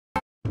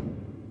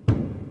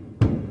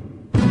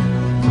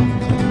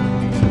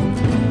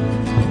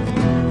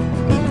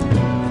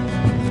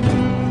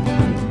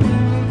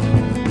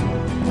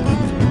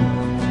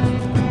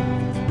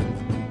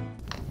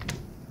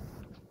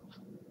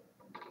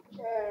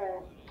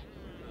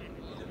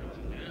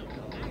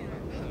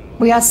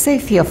We are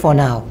safe here for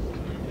now.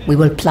 We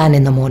will plan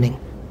in the morning.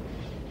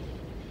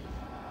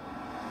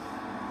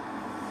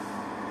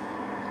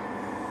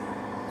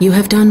 You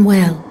have done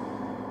well.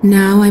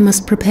 Now I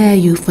must prepare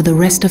you for the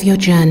rest of your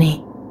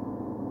journey.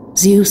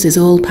 Zeus is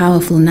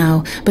all-powerful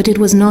now, but it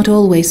was not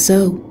always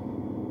so.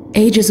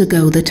 Ages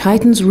ago, the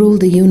Titans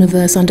ruled the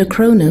universe under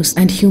Kronos,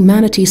 and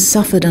humanity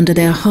suffered under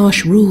their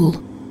harsh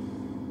rule.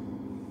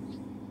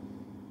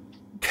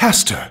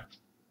 Castor!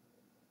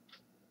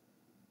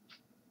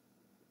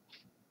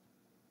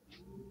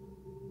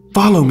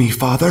 Follow me,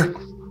 father.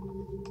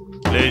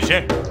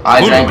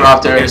 Hi,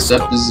 dragonrykr,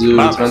 episode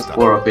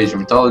 24 of Age of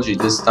Mythology.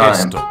 This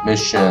time,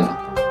 mission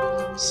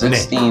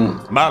 16,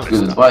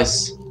 good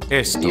advice.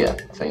 And yeah, I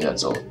think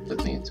that's all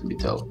that needs to be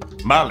told.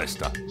 So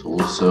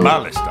also,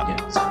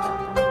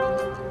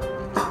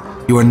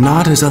 You are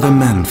not as other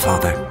men,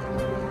 father.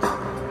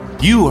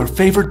 You are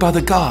favored by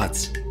the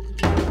gods.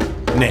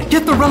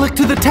 Get the relic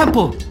to the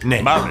temple!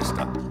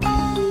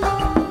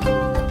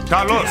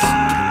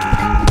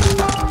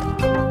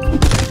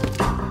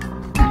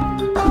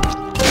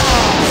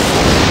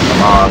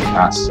 Come on,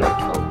 Castor.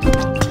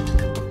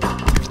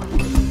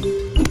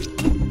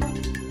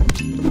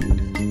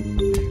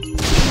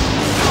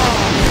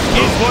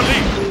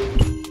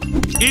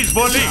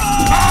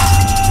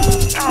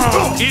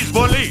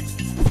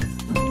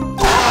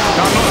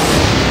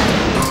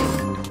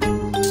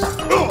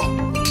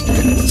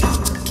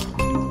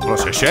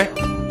 Πρόσεχε.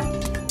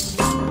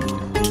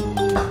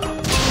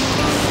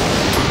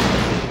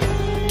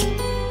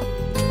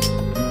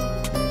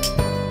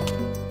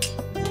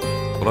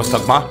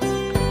 Πρόσταγμα.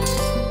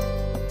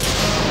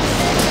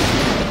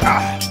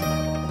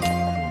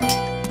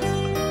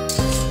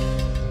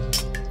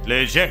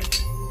 Léger.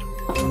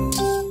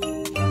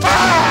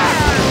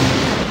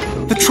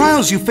 The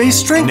trials you face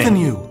strengthen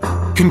you.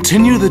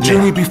 Continue the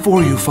journey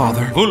before you,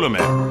 father.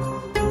 Volume.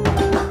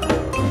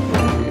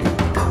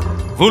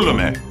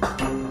 Volume.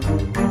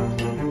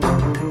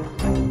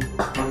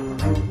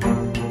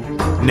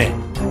 Ναι.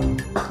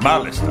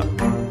 Μάλιστα.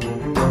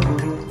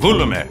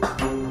 Volume.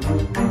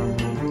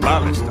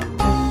 Μάλιστα.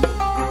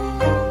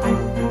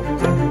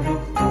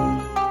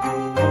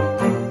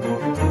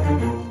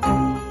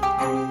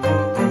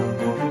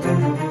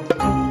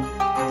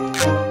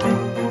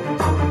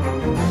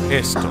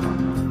 Esto.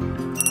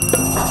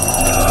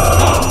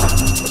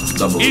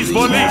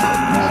 Εισβολή.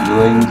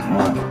 Volume.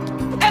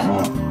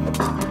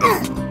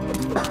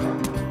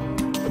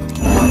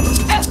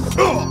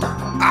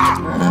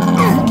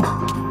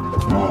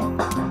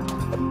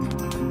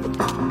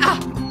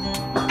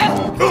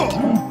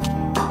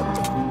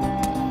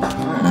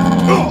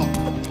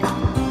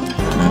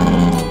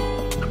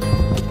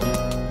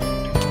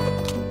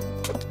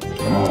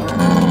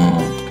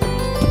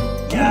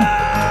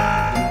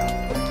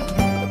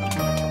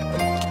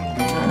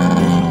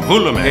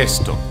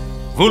 Esto.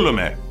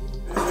 Volume.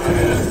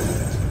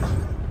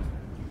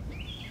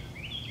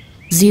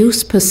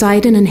 Zeus,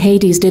 Poseidon, and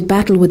Hades did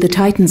battle with the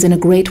Titans in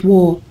a great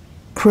war.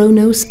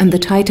 Kronos and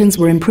the Titans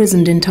were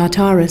imprisoned in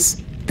Tartarus,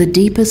 the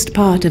deepest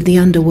part of the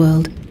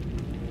underworld.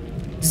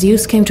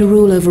 Zeus came to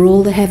rule over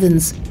all the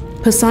heavens.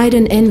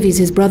 Poseidon envies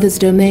his brother's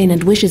domain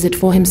and wishes it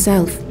for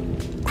himself.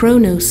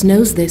 Kronos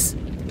knows this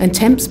and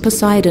tempts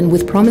Poseidon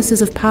with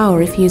promises of power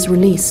if he is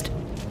released.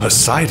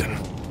 Poseidon?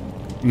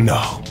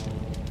 No.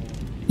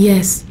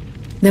 Yes,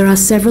 there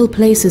are several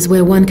places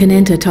where one can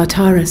enter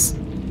Tartarus,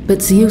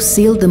 but Zeus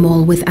sealed them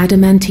all with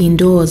adamantine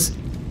doors.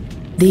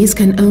 These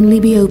can only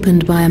be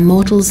opened by a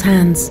mortal's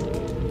hands,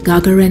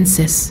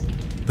 Gargarensis.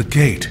 The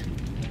gate.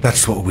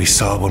 That's what we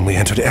saw when we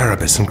entered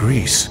Erebus in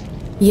Greece.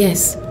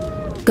 Yes,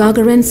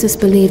 Gargarensis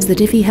believes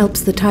that if he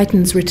helps the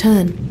Titans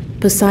return,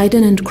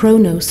 Poseidon and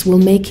Kronos will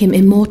make him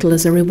immortal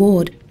as a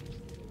reward.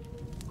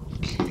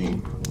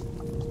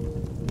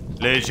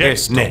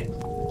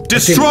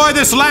 Destroy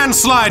this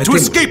landslide to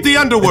escape the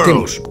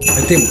underworld!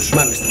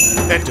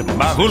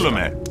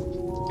 Volume.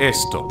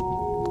 Esto.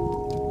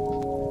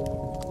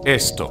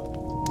 Esto.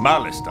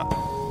 Μάλιστα.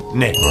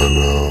 Ναι.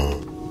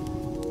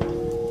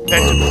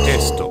 Έτοιμο.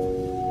 Esto.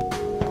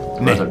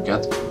 Ναι.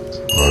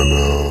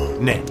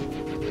 Ναι.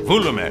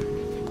 Volume.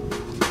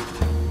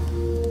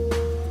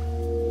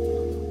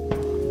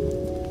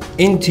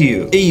 Into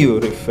you, EU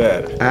refer.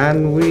 And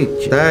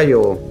which?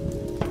 Tayo.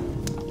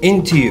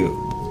 Into you,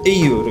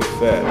 EU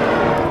refer.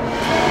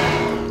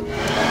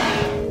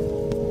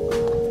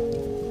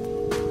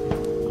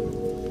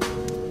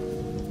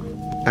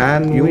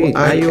 And you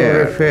refer. You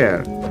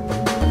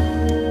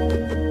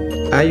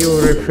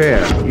refer.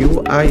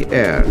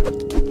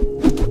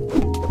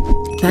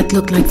 That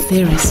looked like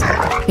Theris.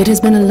 It has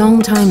been a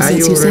long time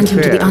since you sent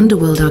him to the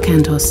underworld,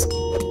 Arkantos.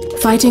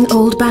 Fighting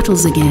old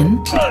battles again?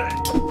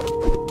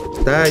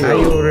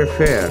 You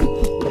refer.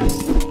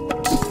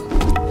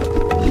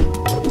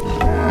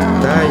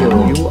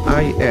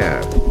 UIR.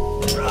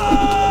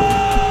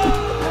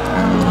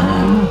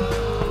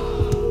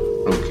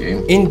 Okay.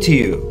 Into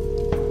you.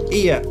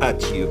 Ear at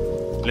you.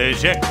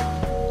 Léger.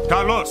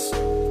 Καλώς.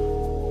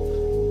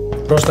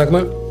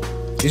 Πρόσταγμα.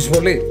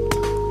 Εισβολή.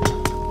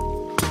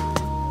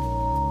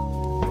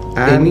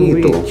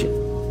 Enito.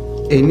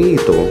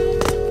 Enito.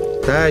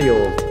 Tayo.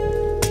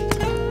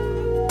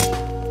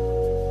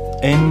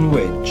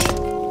 Enwedge.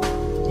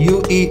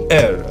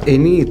 UER.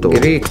 Enito.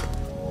 Greek.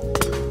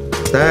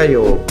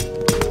 Tayo.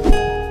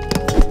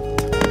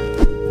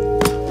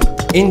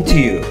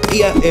 Into.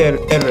 IAR.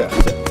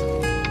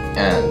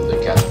 And the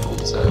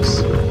catapult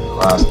says,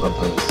 last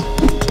weapons.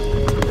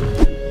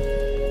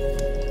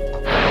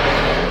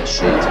 And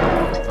shades are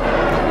going to come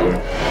here.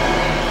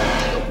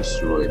 They'll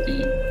destroy the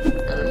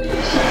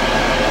enemies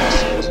as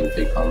soon as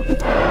they come.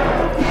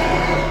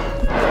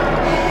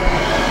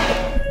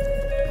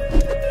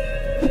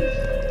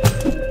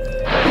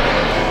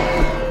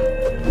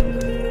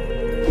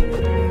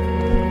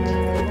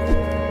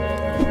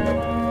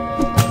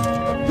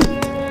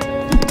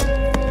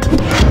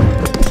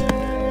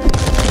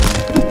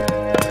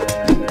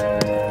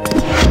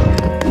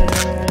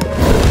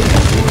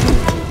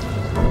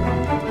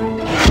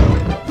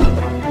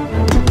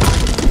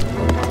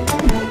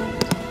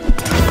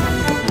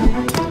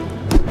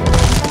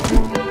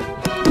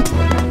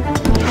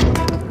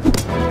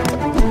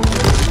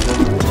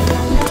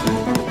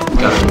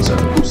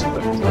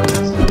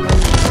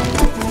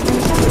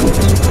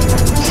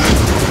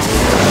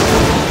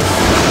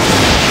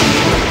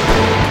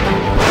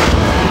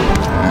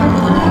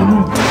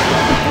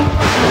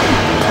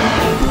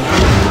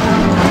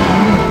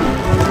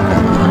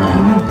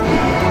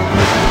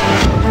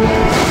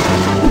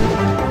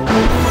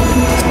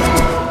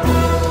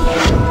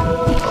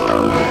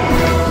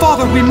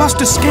 We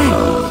must escape!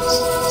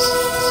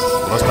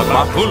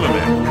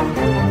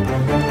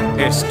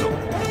 Esto.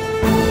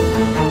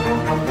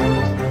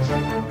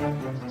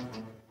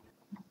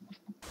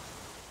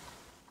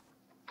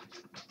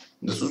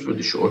 This was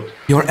pretty short.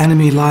 Your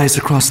enemy lies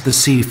across the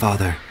sea,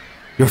 Father.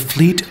 Your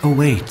fleet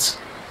awaits.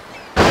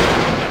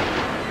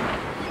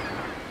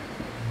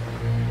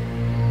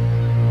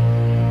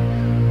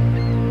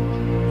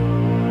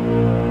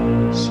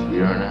 So we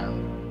are now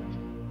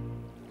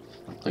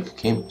like a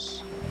camus.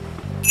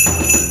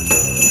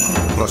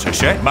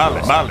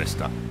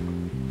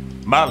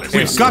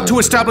 We've got to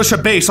establish a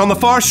base on the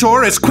far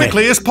shore as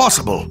quickly as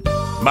possible.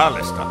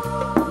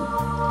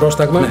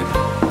 Πρόσταγμα.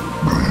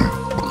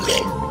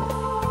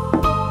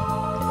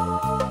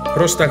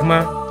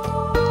 Πρόσταγμα.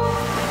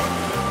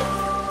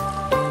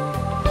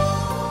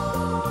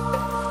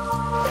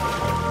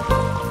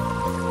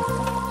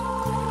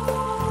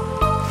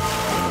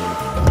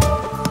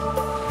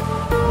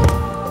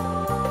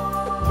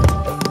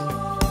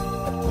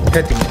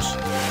 Έτοιμος.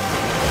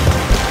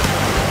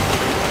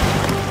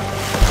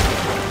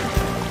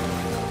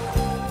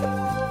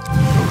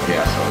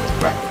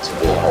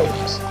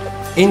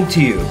 Into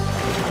you.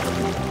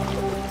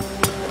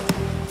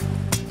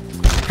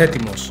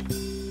 Έτοιμος.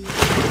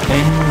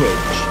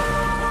 Enwedge.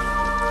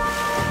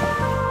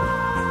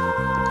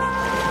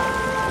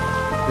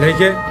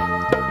 Λέγε.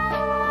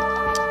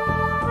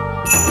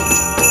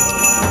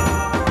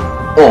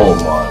 Oh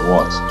my,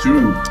 what's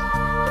two?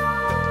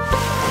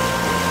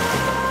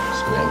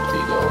 So we empty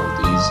all of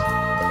these.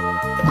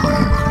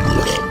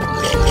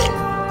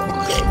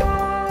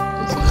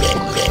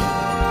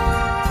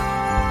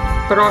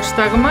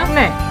 Πρόσταγμα,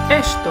 ναι,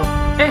 έστω,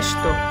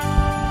 έστω.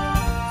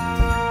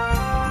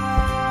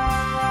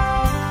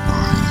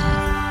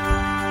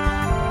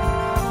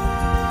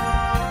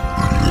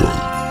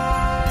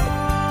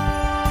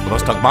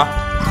 Πρόσταγμα.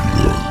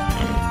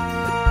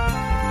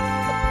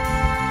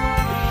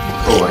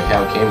 Oh, I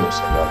have cameras.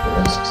 I got the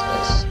rest.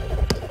 Nice.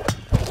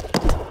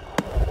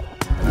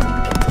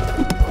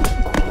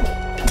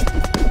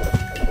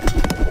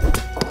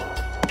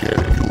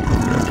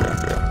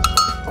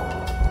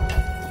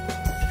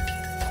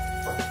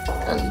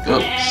 And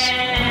goats.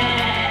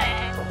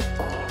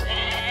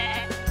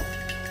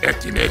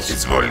 Έτεινε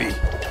εισβολή.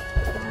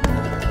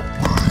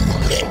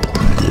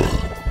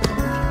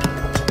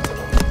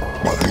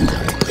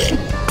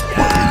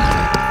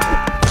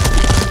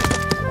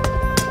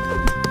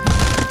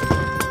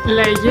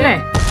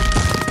 Λέγε.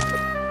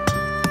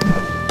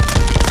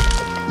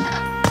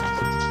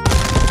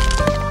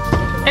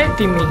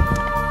 Έτοιμη.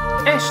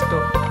 Έστω.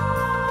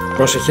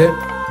 Πρόσεχε,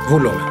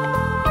 βούλομαι.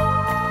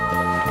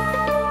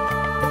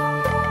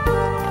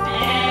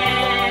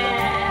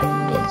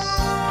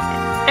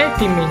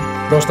 Έτοιμη.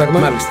 Πρόσταγμα.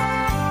 Μάλιστα.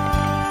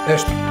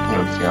 Έστω.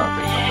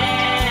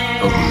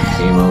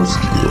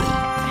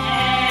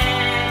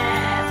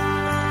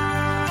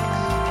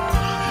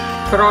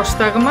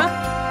 Πρόσταγμα.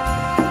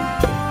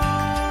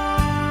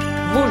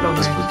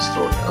 Βούλομαι.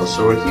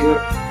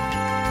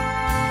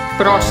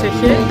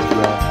 Πρόσεχε.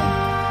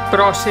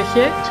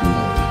 Πρόσεχε.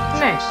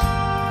 Ναι.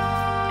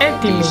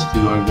 Έτοιμη.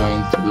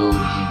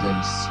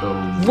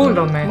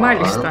 Βούλομαι.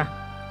 Μάλιστα.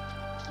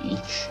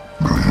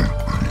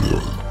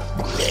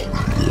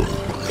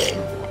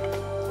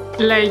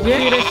 Λέγε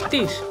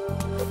γυρευτής.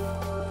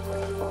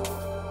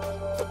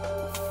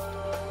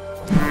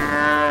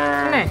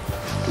 Ναι.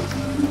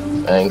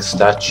 Thanks,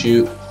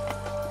 statue.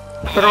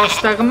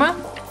 Πρόσταγμα.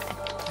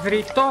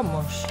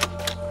 Βρυτόμος.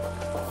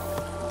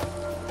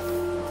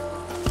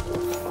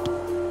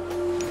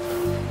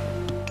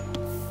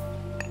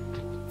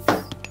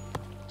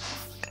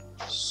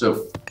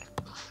 So,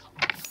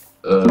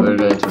 we're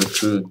going to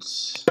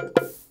recruit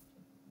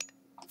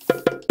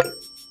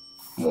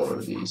more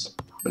of these.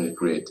 We're going to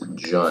create a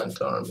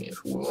giant army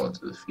if we want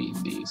to defeat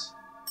these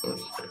over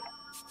here.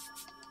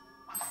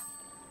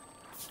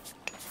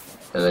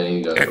 And then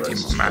you're going to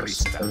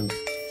run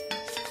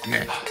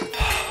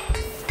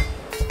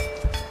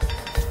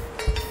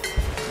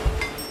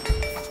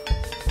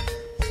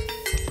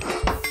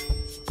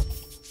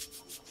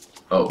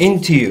oh,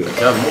 into you. I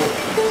got more.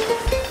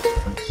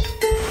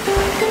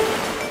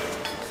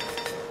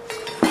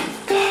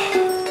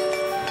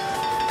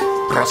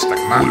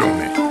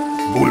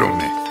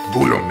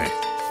 Bulome.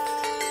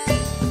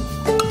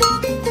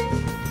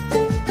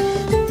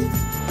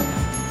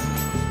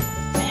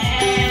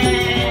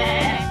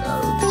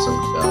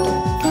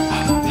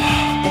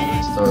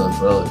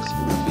 Relics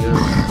over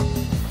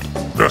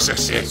here.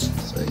 Processes.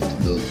 So I need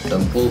to build a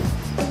temple.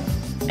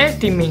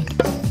 Έτοιμοι.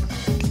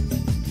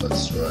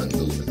 Let's run a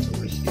little bit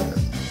over here.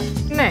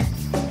 Ναι.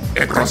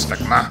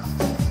 Πρόσταγμα.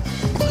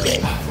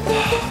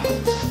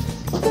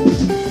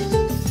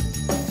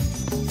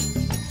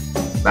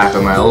 Back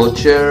on my old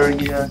chair,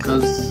 yeah,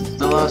 because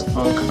the last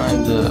one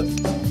kinda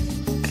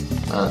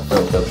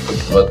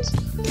but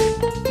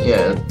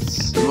yeah,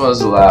 it was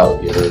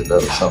allowed, you know,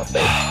 done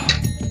something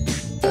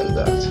and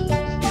that.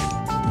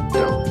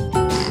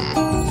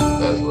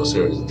 That was a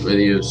series of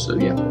videos, so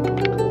yeah.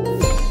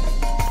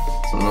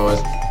 Some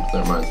noise,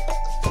 never mind.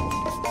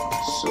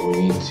 So we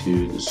need to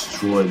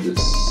destroy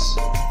this.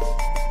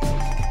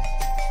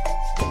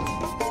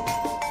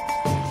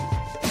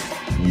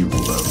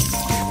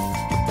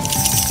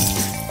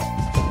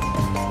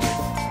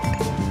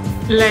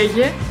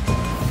 Λέγε.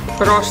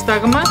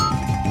 Πρόσταγμα.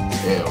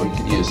 Yeah, we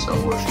could use some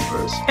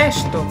worshippers.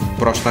 Έστω.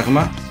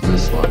 Πρόσταγμα.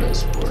 This one is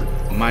for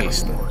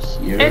Μάλιστα.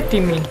 here.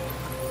 Έτοιμοι.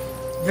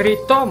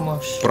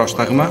 Βρυτόμος.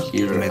 Πρόσταγμα.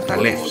 Here,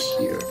 Μεταλλεύς.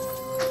 here.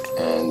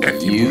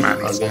 And you are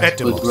going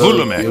to put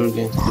relic, you're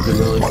going to put the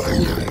relic,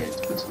 and you're going to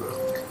put the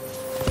relic.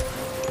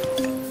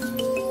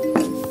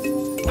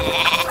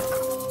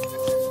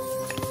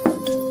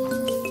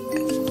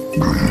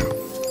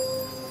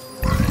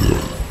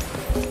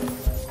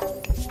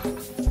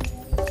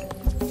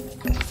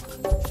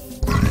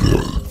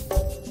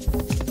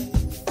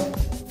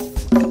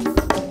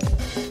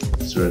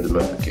 It's ready the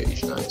Mythic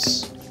Age,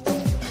 nice.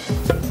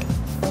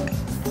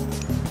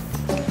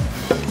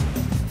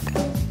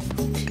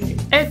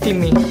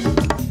 Έτοιμοι.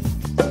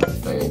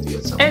 I need to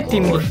get some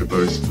Έτοιμοι. more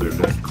worshippers. We're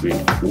going to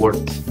create a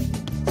fort.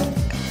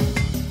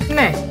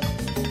 Ναι.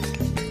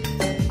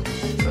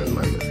 And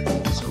my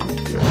mythic is over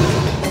here.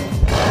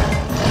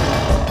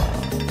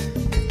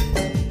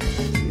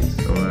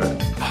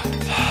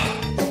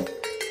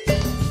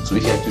 So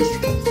we have two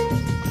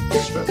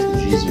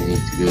strategies. We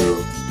need to go.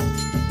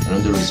 I know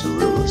there is a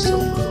river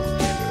somewhere over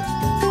here.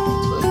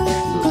 But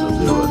it goes over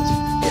there, but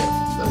yeah,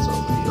 that's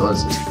only.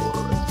 Let's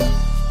explore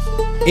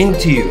it.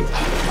 Into you.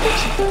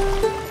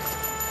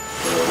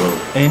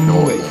 And No,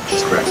 wait.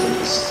 just cracking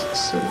this.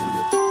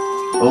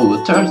 Oh,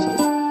 a turtle.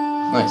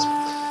 Nice.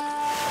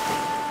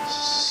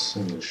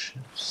 Single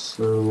ship.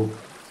 So.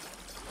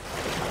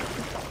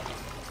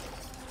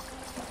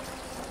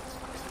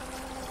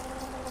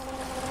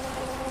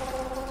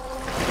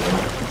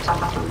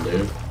 From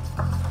there.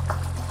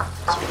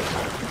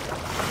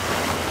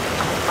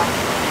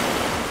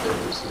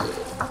 There's a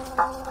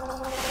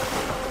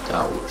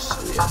tower, so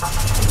yeah.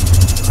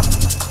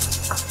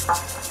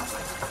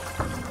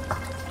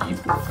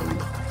 People and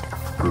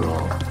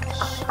bronze.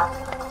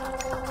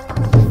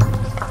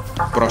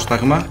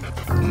 Πρόσταγμα.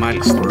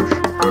 Μάλιστα.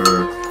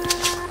 Worshipper.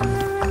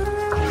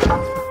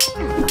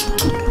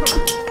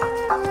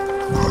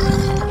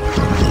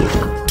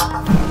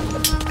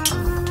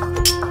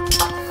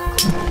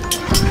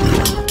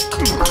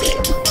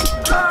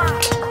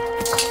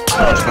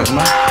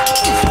 Πρόσταγμα.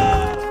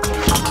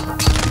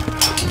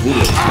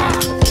 Βούλος.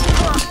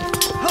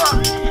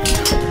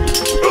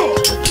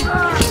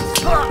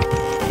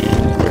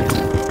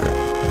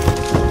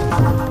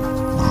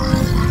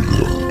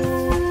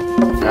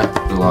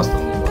 We lost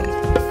only one.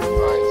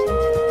 Nice.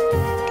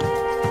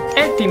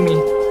 Έτοιμοι.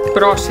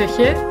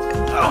 Πρόσεχε.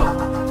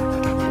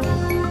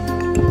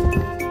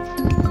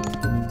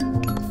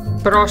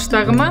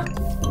 Πρόσταγμα.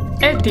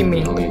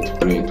 Έτοιμοι. We need to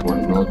create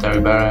one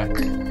military barrack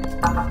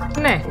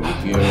Ναι. over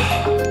here.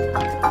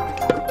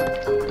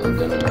 And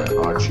then an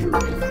archery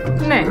range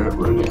over Ναι. here.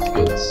 We're going to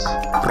get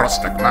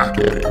Πρόσταγμα.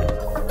 you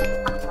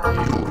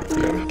over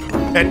here.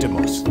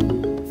 Έτοιμος.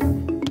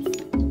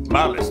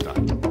 Μάλιστα.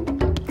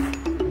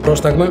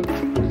 Πρόσταγμα.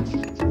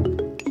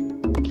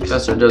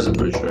 Professor doesn't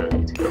bridge where I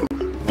need to go.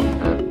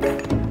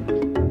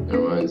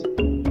 Never mind.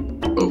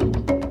 Oh,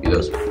 he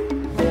does.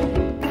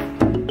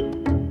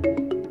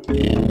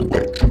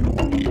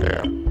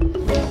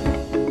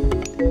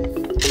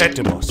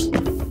 Έτοιμος.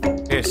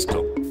 Έστω.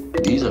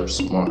 These are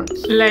smart,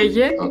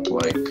 Λέγε. not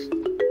like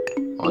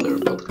other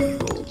bot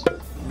controls.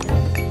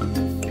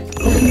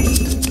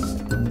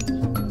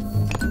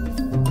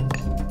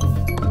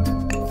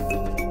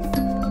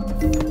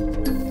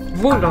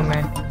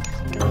 Βούλομαι.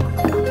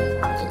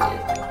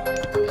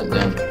 And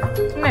then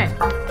Ναι.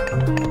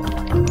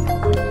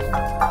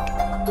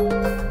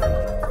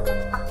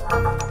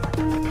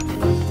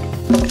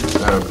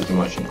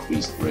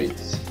 least great.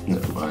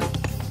 Never mind.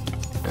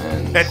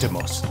 And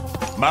Etemos.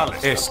 Male.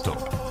 Esto.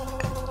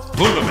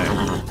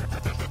 Volume.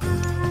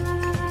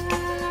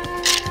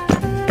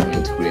 we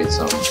need to create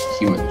some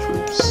human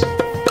troops.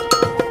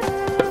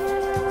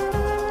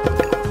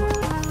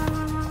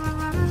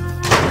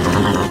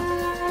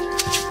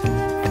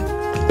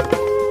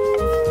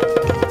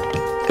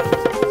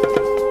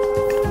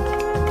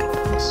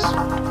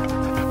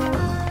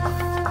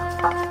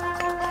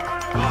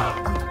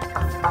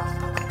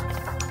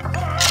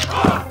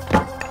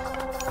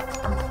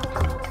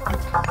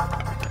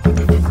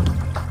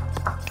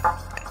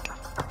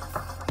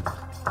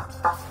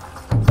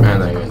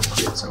 And I'm going to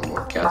create some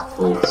more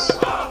catapults.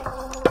 Oh,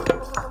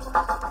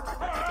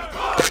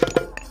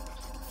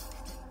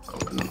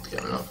 I don't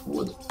have enough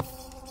wood.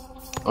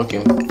 Okay.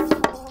 I'm going to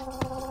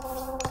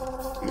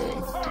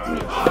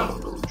create a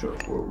villager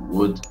for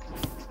wood.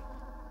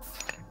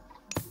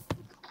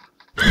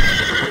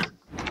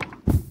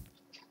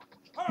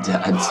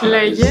 That's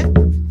Λέγε.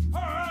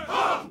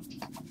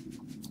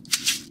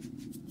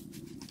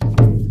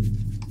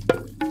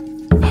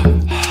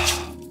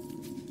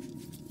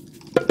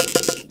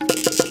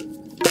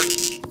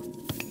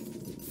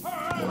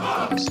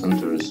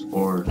 Hunters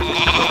or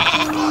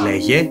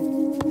Λέγε.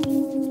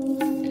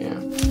 yeah.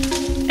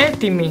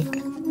 Έτοιμοι.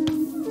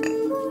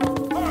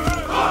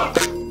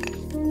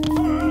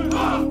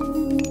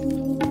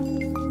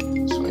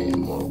 So I need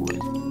more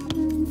wood.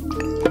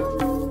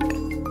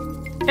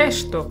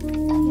 Έστω.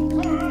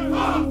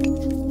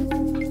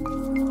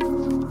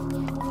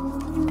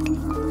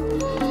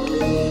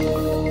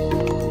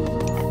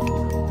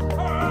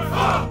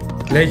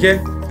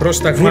 Λέγε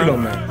πρόσταγμα.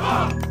 Βούλομαι.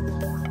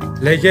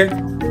 Λέγε.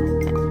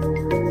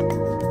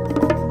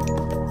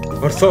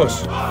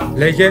 Ορθώς.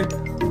 Λέγε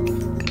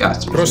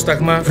Gotcha.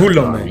 πρόσταγμα.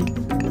 Βούλομαι.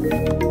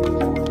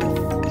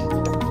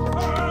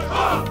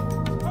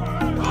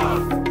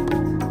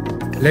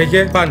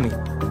 Λέγε πάνι.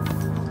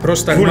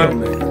 Πρόσταγμα.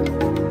 Βούλομαι.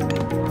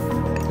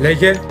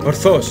 Λέγε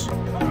ορθώς.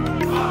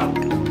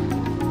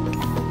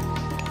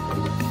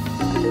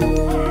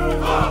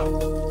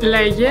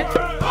 Λέγε.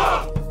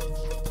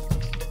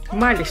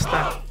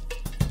 Μάλιστα.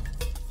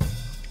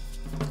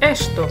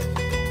 Έστω.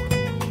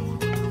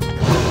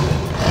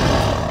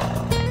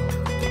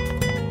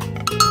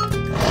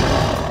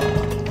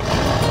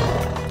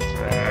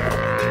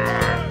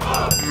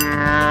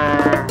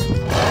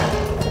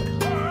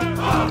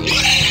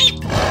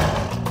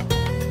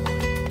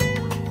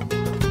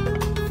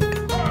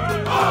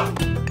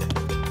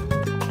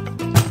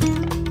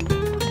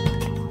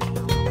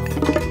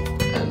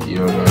 And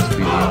you're going to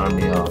be the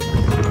army of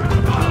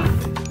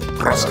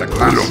Πρόσταγμα.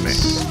 Volume.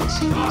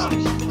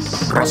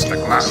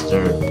 Πρόσταγμα.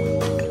 Stir.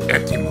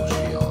 Έτοιμος.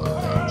 Be all of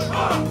that.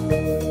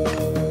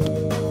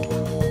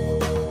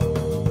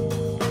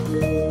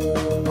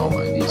 Oh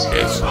my, these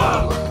guys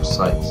are line of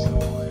sight.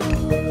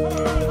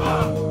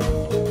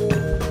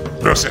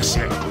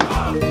 Πρόσεχε.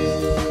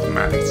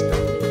 Μάλιστα.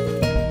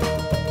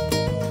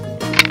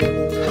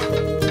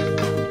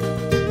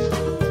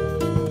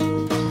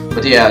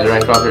 But yeah, the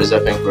dragonrykr is, I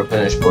think, we're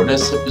finished for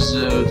this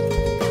episode.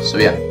 So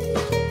yeah,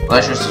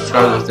 like, share,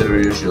 subscribe if they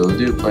usually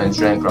do. Playing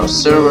dragonrykr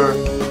server,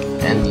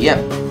 and yeah,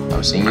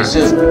 I'm seeing you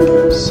soon.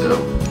 So,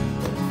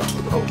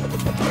 oh,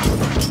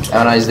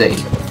 have a nice day,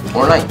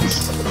 or night,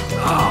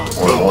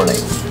 or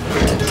morning.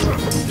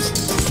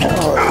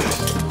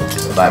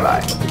 Bye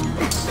bye.